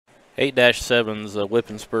8-7's a whip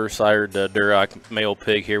and spur sired Duroc male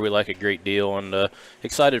pig here. We like a great deal, and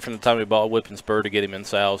excited from the time we bought whip and spur to get him in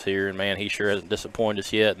sows here. And man, he sure hasn't disappointed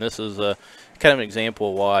us yet. And this is kind of an example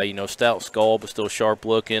of why, you know, stout skull but still sharp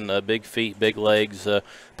looking, big feet, big legs.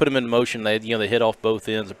 Put them in motion. They hit off both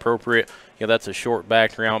ends appropriate. That's a short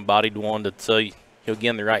background bodied one that's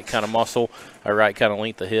again, the right kind of muscle, right kind of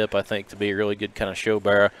length of hip, I think, to be a really good kind of show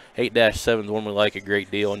bearer. 8-7 is one we like a great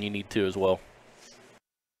deal, and you need to as well.